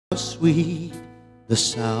Sweet the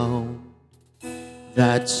sound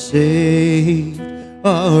that saved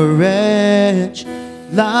a wretch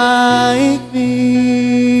like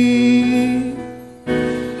me.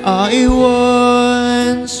 I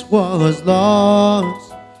once was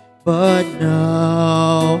lost, but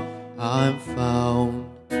now I'm found.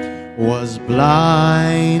 Was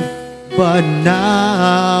blind, but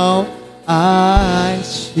now I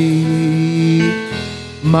see.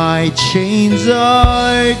 My chains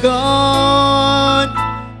are gone,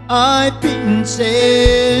 I've been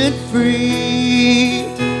set free.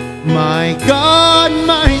 My God,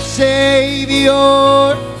 my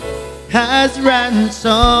Savior, has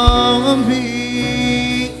ransomed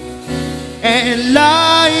me. And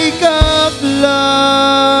like a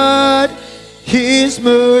flood, His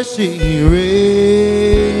mercy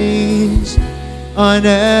reigns.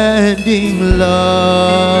 Unending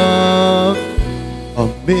love,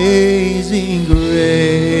 amazing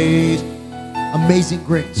grace, amazing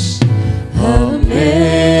grace,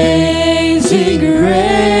 amazing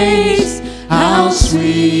grace. How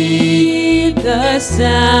sweet the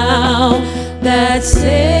sound that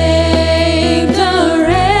saved a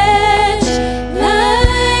wretch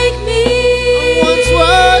like me.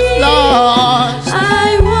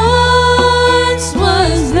 I once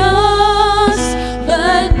was lost,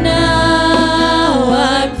 but now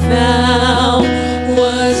I'm found.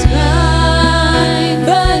 Was blind,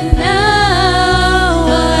 but now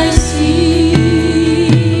I see.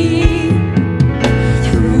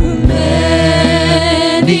 Through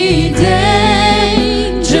many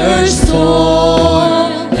dangers,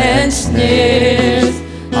 toil and snares,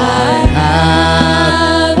 I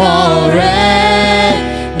have already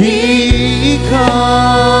come.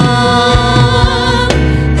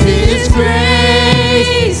 'Tis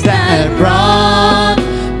grace that brought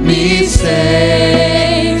me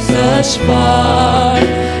safe thus far,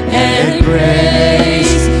 and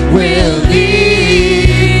grace will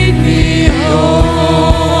lead me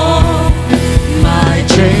home. my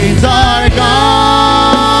chains are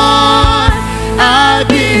gone, I've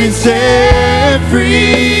been set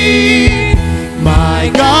free. My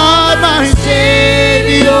God, my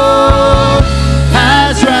Savior,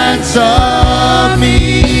 has ransomed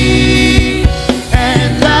me.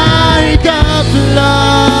 And like a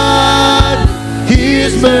flood,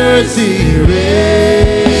 His mercy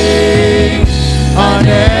reigns.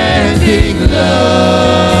 Unending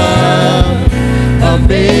love,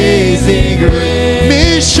 amazing grace.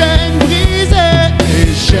 Mes chaînes brisées,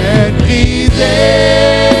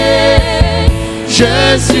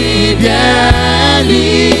 je suis bien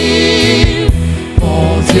libre.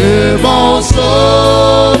 Mon Dieu, mon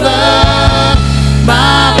sauveur,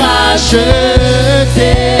 m'a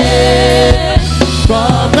racheté.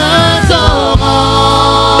 Comme un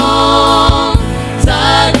torrent,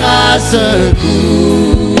 ta grâce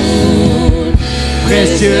coule.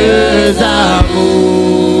 Précieux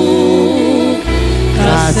amour,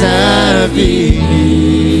 grâce infinie.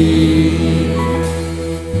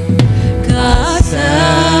 Grâce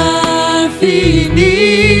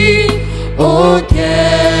infinie, oh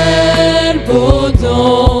quel beau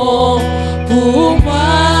don pour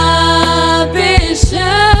moi,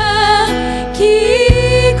 pécheur qui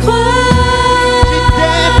croit.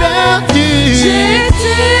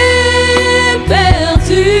 J'étais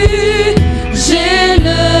perdu, j'ai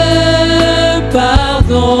le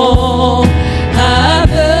pardon.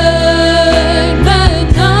 Aveugle,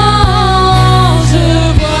 maintenant je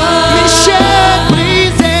vois. Mes chaînes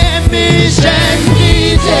brisées,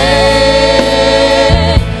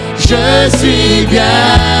 je suis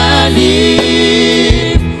bien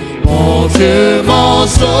libre. Mon Dieu, mon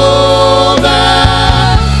sauveur,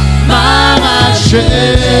 m'a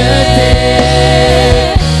racheté.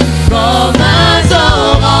 Comme un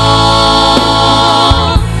torrent,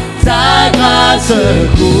 ta grâce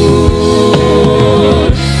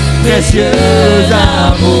coule. Précieux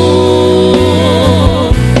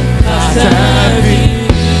amour, grâce infinie.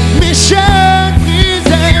 Mes chaînes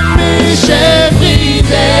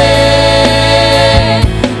brisées,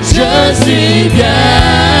 je suis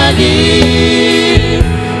bien libre.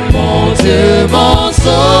 Mon Dieu, mon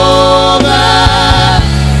sauveur,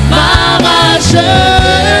 m'a racheté.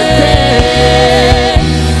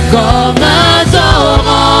 Comme un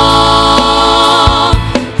torrent,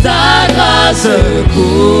 ta grâce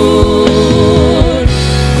coule.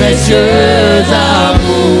 Précieux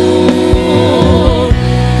amour,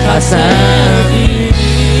 grâce infinie.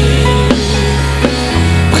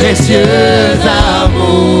 Précieux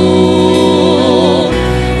amour,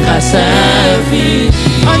 grâce infinie.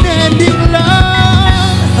 Unending love,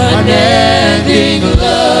 unending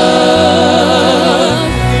love,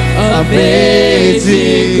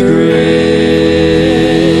 amazing grace.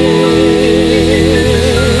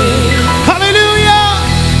 Hallelujah.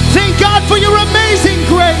 Thank God for your amazing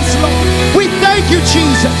grace, Lord. We thank you,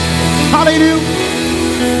 Jesus. Hallelujah.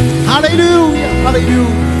 Hallelujah.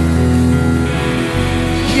 Hallelujah.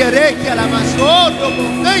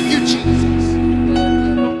 Thank you, Jesus.